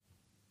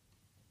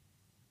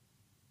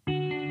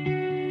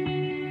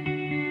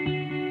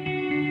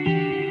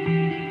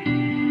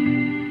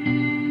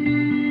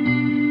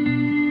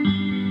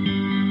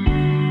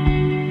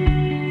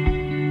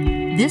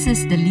This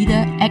is the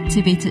Leader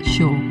Activated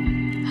Show.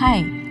 Hi,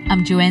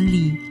 I'm Joanne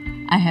Lee.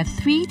 I have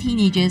 3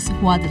 teenagers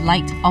who are the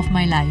light of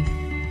my life.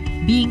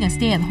 Being a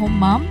stay-at-home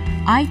mom,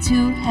 I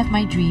too have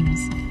my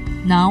dreams.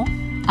 Now,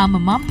 I'm a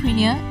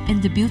mompreneur in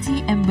the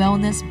beauty and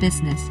wellness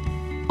business.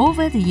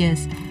 Over the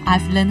years,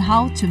 I've learned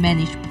how to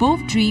manage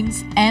both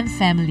dreams and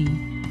family.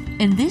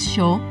 In this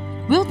show,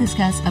 we'll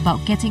discuss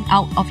about getting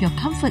out of your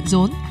comfort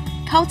zone,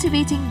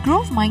 cultivating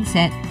growth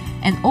mindset,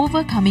 and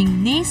overcoming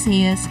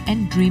naysayers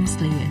and dream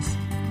slayers.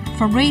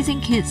 From raising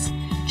kids,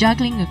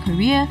 juggling a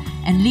career,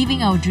 and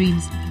living our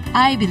dreams,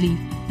 I believe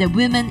that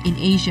women in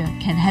Asia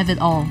can have it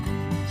all.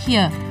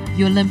 Here,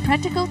 you'll learn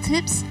practical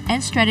tips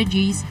and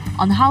strategies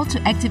on how to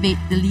activate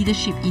the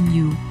leadership in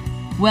you.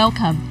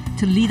 Welcome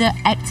to Leader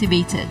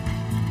Activated.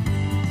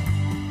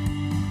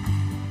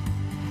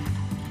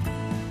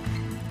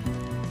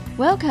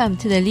 Welcome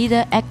to the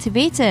Leader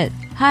Activated.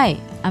 Hi,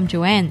 I'm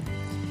Joanne.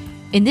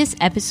 In this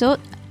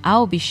episode,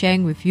 I'll be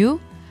sharing with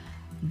you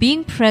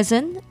being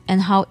present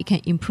and how it can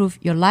improve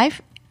your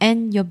life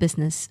and your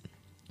business.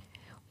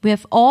 We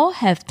have all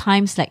had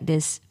times like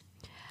this.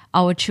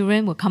 Our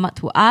children will come up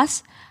to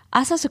us,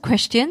 ask us a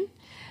question.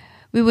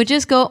 We will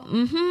just go,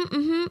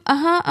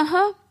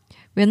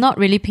 We're not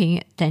really paying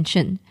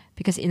attention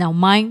because in our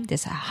mind,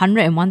 there's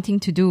 101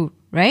 things to do,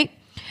 right?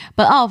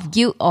 But out of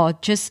guilt or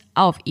just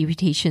out of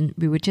irritation,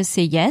 we would just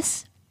say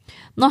yes,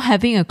 not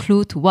having a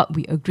clue to what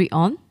we agree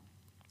on.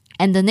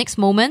 And the next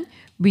moment,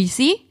 we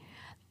see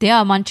they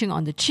are munching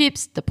on the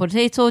chips, the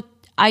potato,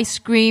 ice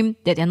cream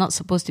that they're not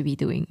supposed to be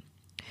doing.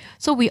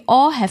 So we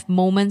all have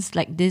moments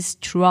like this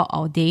throughout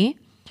our day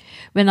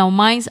when our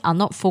minds are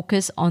not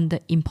focused on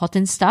the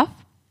important stuff,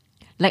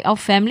 like our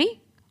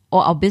family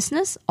or our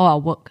business or our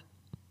work.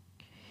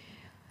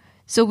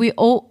 So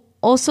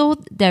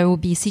there will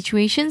be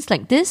situations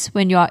like this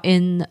when you are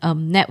in a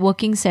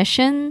networking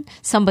session,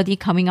 somebody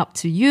coming up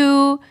to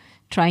you,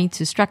 trying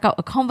to strike out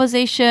a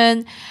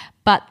conversation,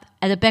 but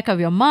at the back of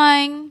your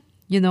mind,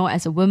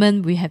 as a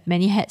woman, we have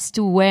many hats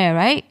to wear,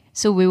 right?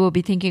 So we will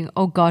be thinking,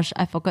 oh gosh,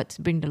 I forgot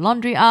to bring the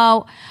laundry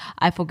out.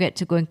 I forget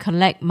to go and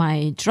collect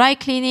my dry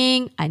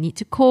cleaning. I need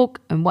to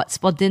cook and what's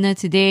for dinner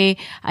today.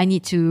 I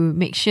need to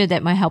make sure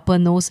that my helper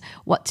knows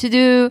what to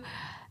do,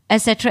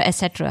 etc.,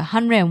 etc.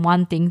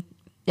 101 things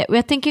that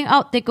we're thinking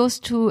out that goes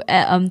through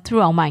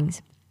our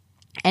minds.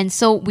 And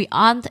so we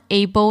aren't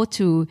able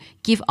to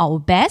give our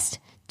best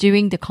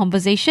during the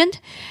conversation,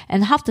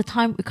 and half the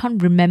time we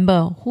can't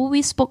remember who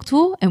we spoke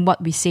to and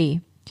what we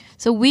say.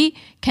 So we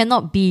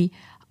cannot be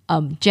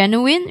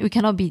genuine, we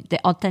cannot be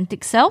the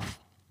authentic self.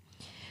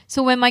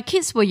 So when my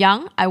kids were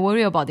young, I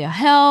worry about their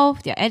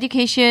health, their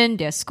education,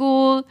 their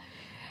school.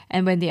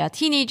 And when they are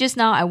teenagers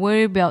now, I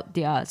worry about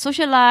their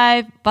social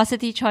life,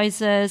 varsity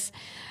choices.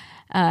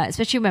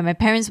 Especially when my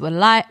parents were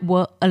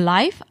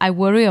alive, I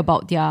worry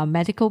about their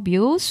medical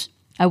bills.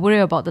 I worry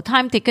about the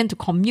time taken to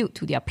commute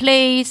to their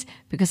place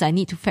because I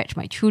need to fetch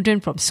my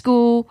children from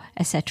school,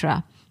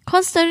 etc.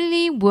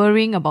 Constantly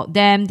worrying about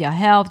them, their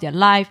health, their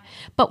life.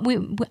 But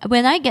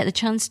when I get the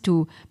chance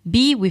to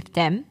be with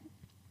them,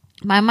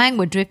 my mind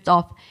will drift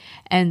off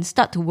and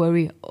start to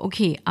worry.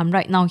 Okay, I'm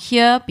right now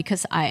here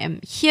because I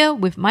am here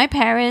with my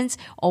parents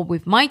or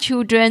with my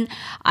children.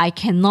 I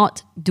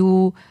cannot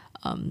do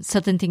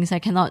certain things. I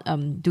cannot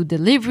do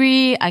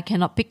delivery. I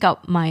cannot pick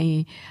up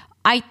my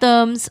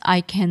items, I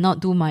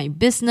cannot do my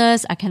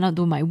business, I cannot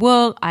do my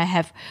work, I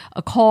have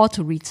a call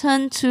to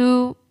return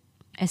to,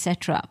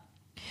 etc.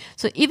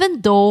 So even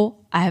though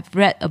I have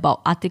read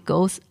about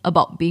articles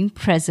about being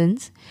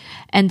present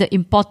and the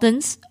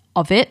importance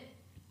of it,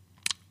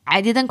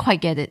 I didn't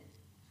quite get it.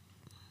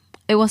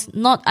 It was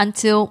not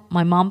until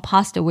my mom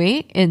passed away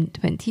in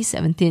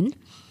 2017.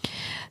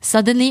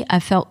 Suddenly I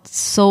felt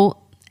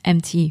so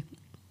empty.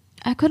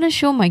 I couldn't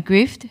show my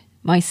grief,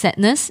 my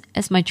sadness,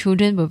 as my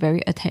children were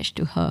very attached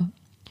to her.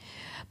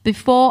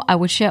 Before, I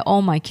would share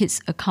all my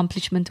kids'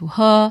 accomplishments to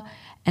her,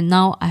 and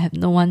now I have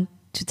no one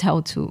to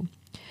tell to.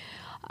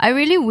 I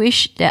really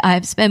wish that I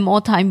had spent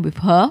more time with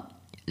her,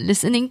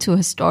 listening to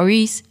her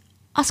stories,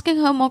 asking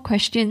her more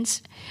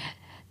questions,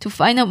 to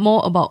find out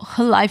more about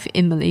her life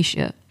in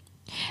Malaysia.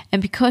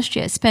 And because she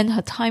had spent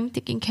her time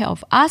taking care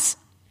of us,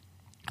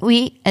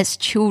 we as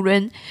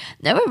children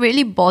never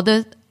really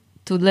bothered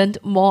to learn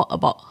more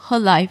about her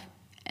life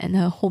and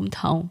her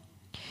hometown.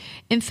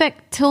 In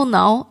fact, till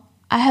now,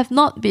 I have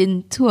not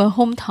been to her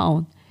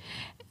hometown.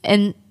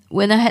 And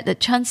when I had the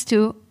chance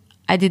to,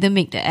 I didn't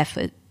make the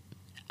effort.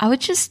 I was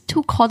just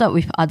too caught up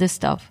with other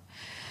stuff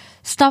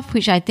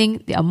which I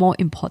think they are more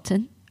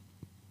important.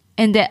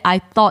 And that I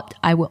thought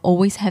I would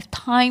always have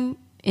time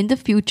in the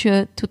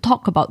future to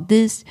talk about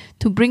this,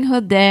 to bring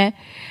her there.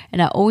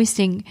 And I always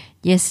think,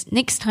 yes,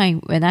 next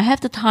time when I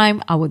have the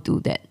time, I will do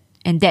that.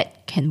 And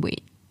that can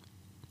wait.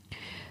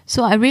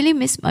 So I really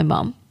miss my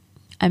mom.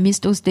 I miss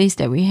those days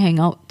that we hang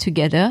out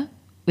together,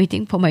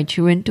 waiting for my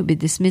children to be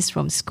dismissed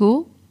from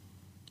school.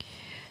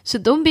 So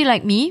don't be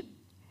like me.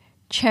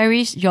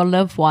 Cherish your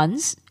loved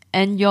ones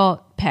and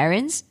your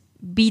parents.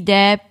 Be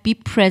there, be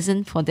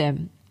present for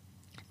them.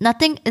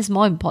 Nothing is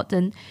more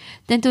important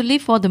than to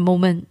live for the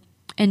moment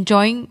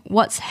enjoying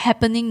what's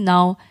happening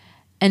now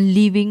and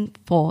living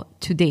for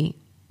today.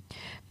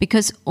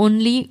 Because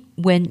only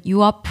when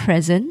you are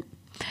present,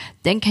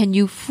 then can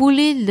you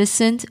fully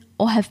listen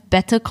or have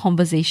better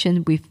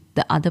conversation with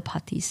the other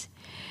parties.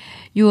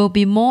 You will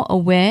be more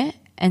aware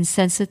and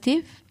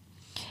sensitive,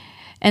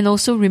 and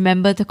also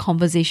remember the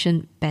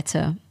conversation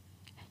better.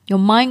 Your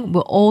mind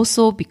will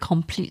also be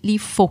completely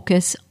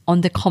focused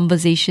on the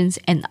conversations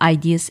and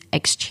ideas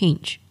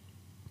exchange.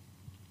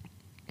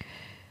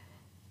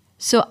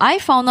 So I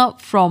found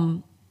out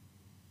from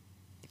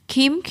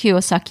Kim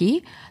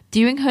Kiyosaki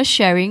during her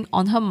sharing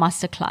on her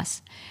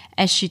masterclass,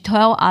 as she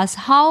told us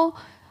how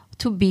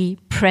to be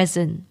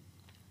present.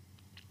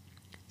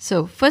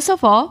 So first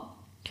of all,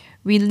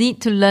 we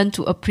need to learn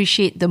to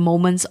appreciate the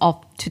moments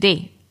of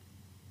today.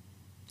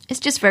 It's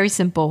just very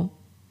simple.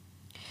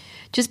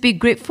 Just be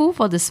grateful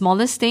for the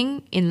smallest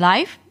thing in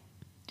life.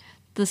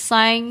 The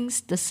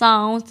signs, the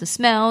sounds, the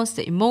smells,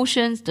 the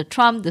emotions, the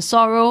triumph, the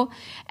sorrow,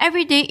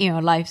 every day in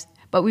our lives.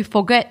 But we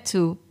forget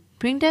to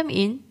bring them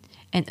in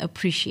and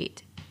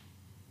appreciate.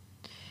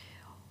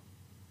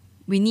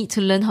 We need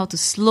to learn how to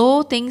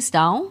slow things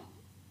down.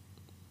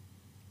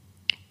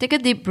 Take a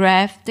deep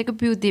breath, take a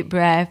few deep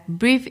breaths,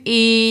 breathe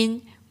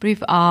in,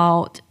 breathe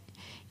out.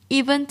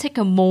 Even take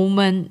a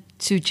moment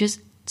to just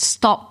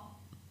stop,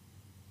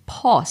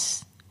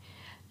 pause.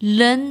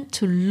 Learn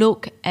to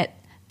look at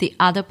the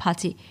other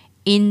party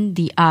in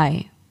the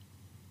eye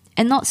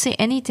and not say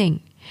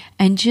anything,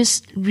 and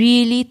just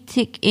really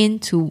take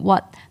into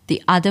what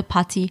the other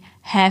party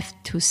have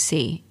to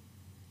say.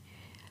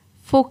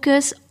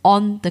 Focus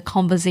on the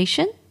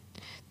conversation.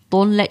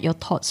 Don't let your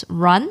thoughts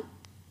run,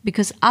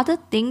 because other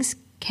things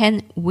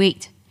can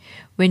wait.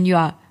 When you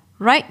are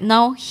right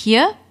now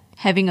here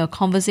having a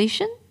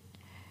conversation,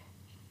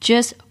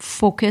 just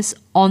focus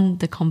on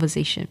the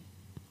conversation.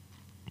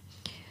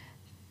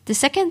 The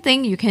second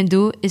thing you can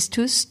do is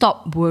to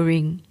stop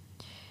worrying.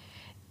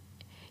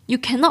 You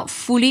cannot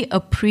fully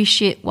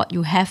appreciate what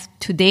you have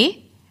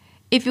today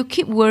if you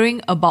keep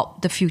worrying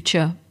about the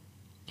future.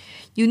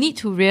 You need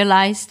to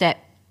realize that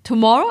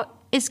tomorrow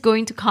is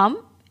going to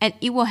come and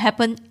it will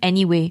happen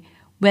anyway,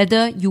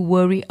 whether you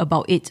worry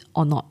about it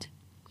or not.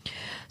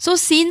 So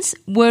since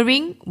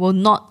worrying will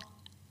not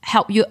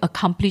help you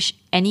accomplish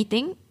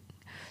anything,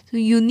 so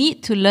you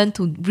need to learn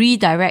to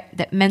redirect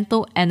that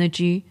mental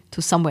energy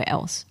to somewhere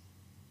else.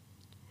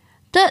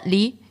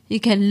 Thirdly, you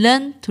can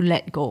learn to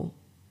let go.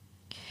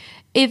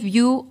 If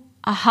you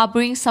are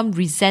harboring some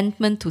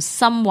resentment to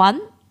someone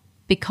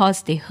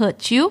because they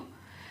hurt you,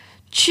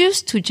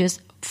 choose to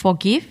just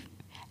forgive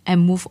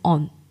and move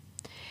on.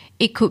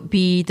 It could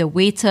be the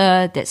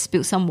waiter that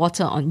spilled some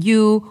water on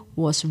you,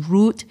 was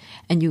rude,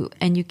 and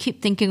you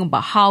keep thinking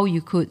about how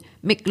you could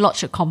make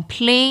lodge a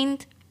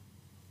complaint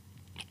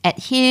at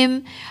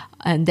him,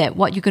 and that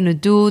what you're going to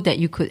do, that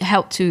you could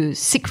help to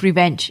seek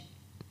revenge.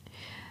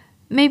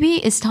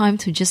 Maybe it's time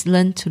to just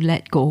learn to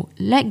let go.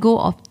 Let go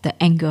of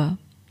the anger.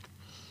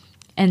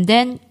 And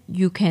then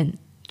you can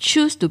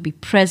choose to be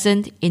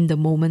present in the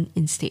moment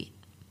instead.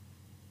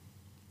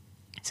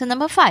 So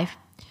number 5,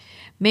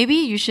 maybe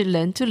you should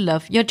learn to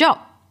love your job.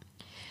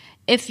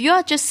 If you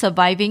are just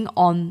surviving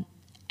on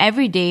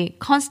every day,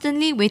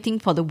 constantly waiting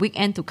for the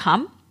weekend to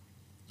come,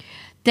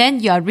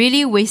 then you are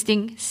really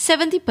wasting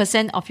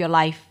 70% of your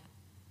life.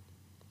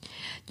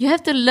 You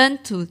have to learn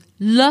to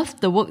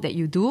love the work that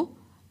you do.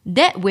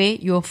 That way,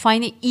 you'll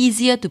find it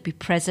easier to be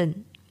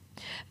present.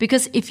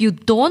 Because if you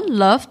don't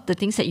love the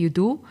things that you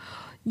do,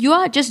 you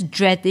are just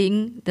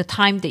dreading the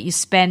time that you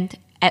spend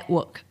at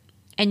work.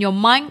 And your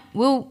mind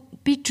will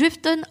be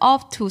drifted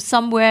off to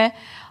somewhere.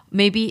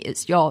 Maybe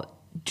it's your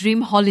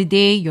dream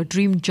holiday, your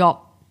dream job.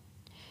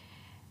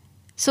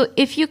 So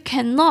if you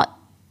cannot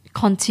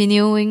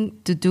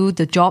continuing to do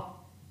the job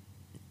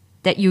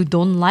that you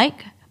don't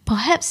like,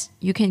 perhaps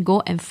you can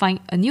go and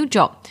find a new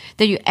job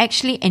that you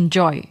actually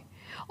enjoy,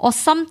 or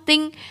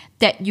something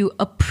that you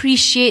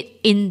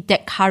appreciate in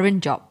that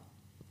current job.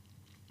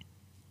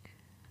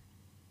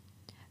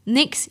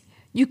 Next,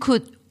 you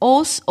could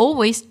also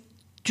always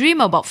dream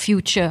about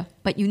future,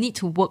 but you need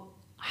to work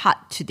hard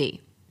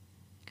today.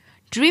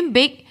 Dream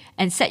big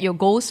and set your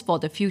goals for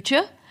the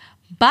future,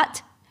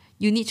 but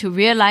you need to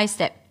realize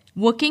that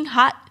working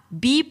hard,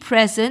 be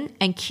present,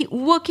 and keep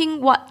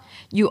working what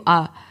you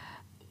are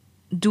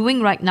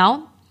doing right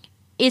now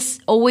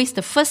is always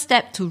the first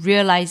step to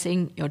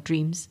realizing your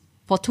dreams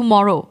for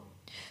tomorrow.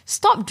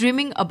 Stop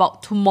dreaming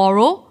about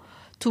tomorrow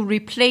to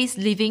replace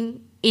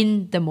living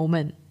in the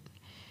moment.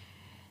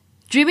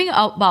 Dreaming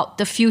about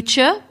the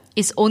future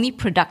is only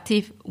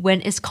productive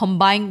when it's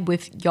combined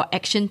with your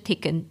action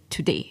taken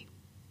today.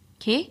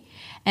 Okay?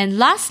 And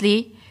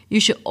lastly, you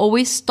should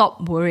always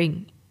stop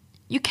worrying.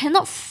 You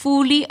cannot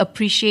fully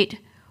appreciate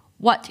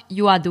what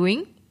you are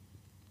doing.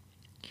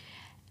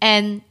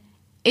 And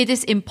it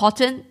is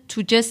important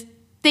to just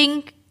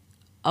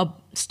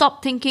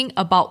stop thinking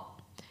about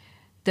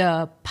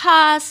the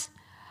past,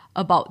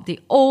 about the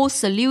old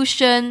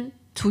solution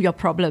to your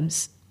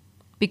problems.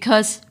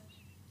 Because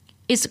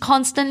it's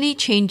constantly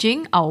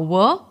changing our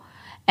world,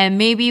 and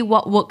maybe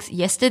what worked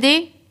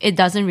yesterday it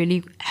doesn't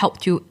really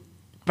help you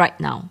right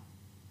now.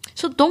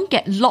 So don't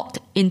get locked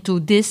into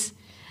this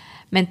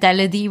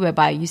mentality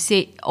whereby you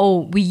say,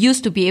 oh, we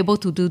used to be able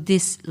to do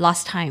this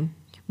last time.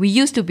 We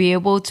used to be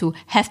able to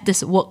have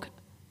this work.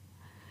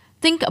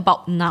 Think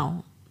about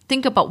now.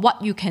 Think about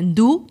what you can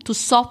do to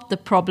solve the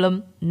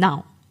problem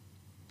now.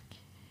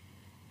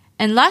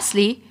 And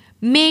lastly,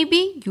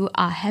 maybe you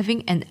are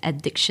having an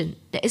addiction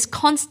that is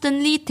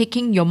constantly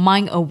taking your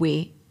mind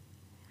away.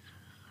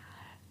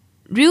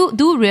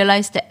 Do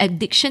realize that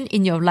addiction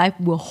in your life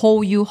will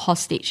hold you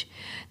hostage.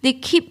 They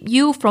keep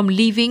you from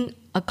living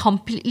a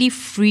completely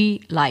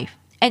free life,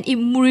 and it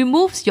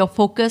removes your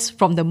focus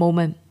from the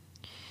moment.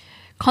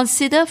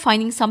 Consider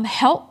finding some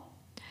help,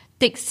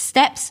 take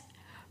steps,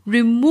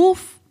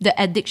 remove the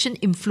addiction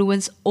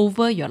influence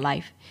over your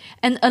life,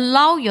 and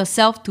allow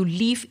yourself to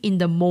live in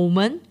the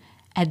moment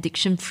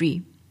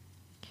addiction-free.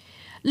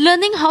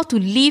 Learning how to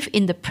live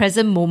in the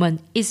present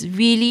moment is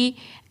really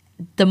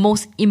the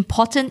most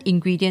important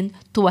ingredient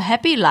to a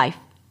happy life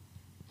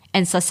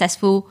and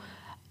successful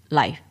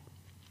life.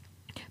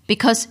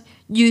 Because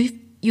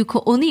you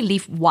could only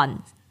live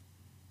once.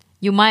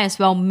 You might as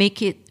well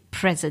make it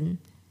present.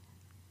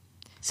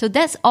 So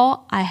that's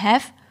all I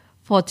have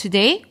for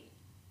today.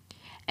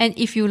 And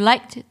if you'd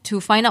like to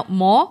find out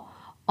more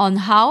on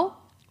how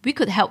we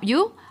could help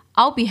you,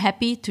 I'll be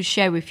happy to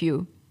share with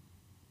you.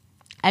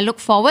 I look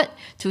forward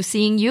to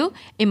seeing you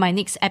in my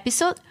next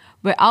episode,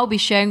 where I'll be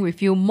sharing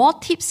with you more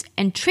tips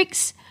and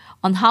tricks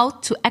on how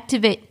to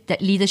activate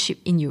that leadership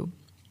in you.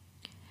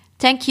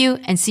 Thank you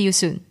and see you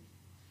soon.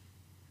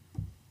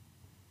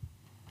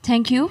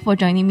 Thank you for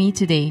joining me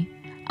today.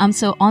 I'm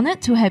so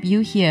honored to have you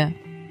here.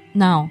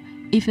 Now,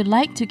 if you'd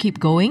like to keep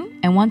going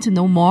and want to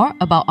know more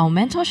about our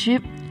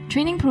mentorship,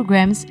 training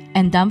programs,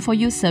 and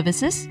done-for-you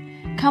services,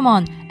 come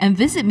on and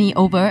visit me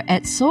over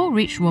at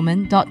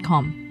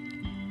soulrichwoman.com.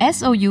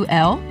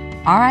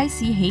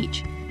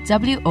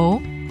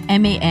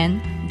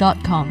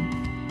 SOULRICHWOMAN.com.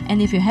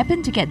 And if you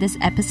happen to get this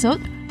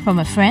episode from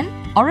a friend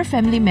or a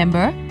family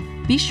member,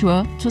 be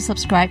sure to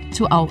subscribe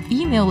to our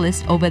email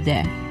list over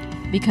there.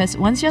 Because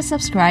once you're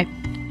subscribed,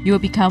 you will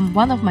become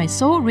one of my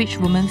Soul Rich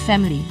Woman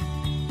family.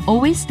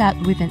 Always start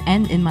with an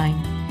end in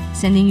mind.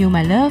 Sending you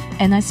my love,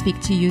 and I speak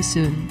to you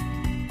soon.